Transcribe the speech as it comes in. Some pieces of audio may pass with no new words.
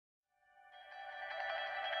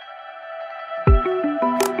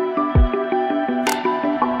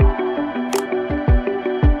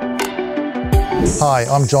Hi,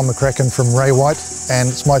 I'm John McCracken from Ray White, and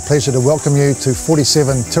it's my pleasure to welcome you to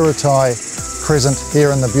 47 Tirotai Crescent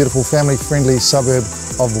here in the beautiful family-friendly suburb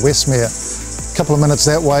of Westmere. A couple of minutes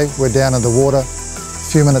that way, we're down in the water.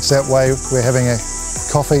 A few minutes that way, we're having a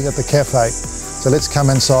coffee at the cafe. So let's come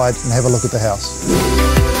inside and have a look at the house.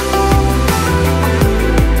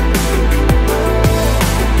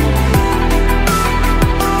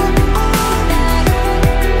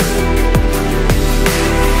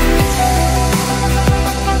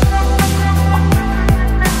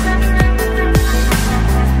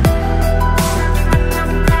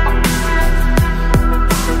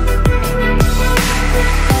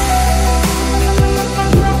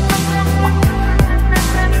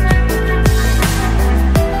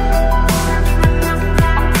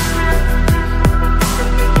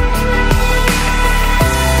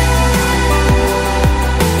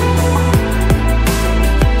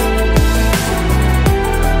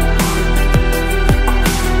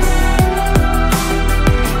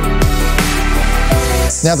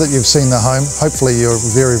 Now that you've seen the home, hopefully you're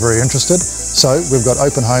very, very interested. So we've got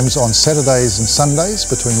open homes on Saturdays and Sundays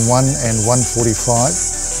between 1 and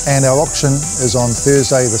 1:45, and our auction is on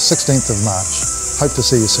Thursday the 16th of March. Hope to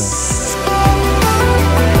see you soon.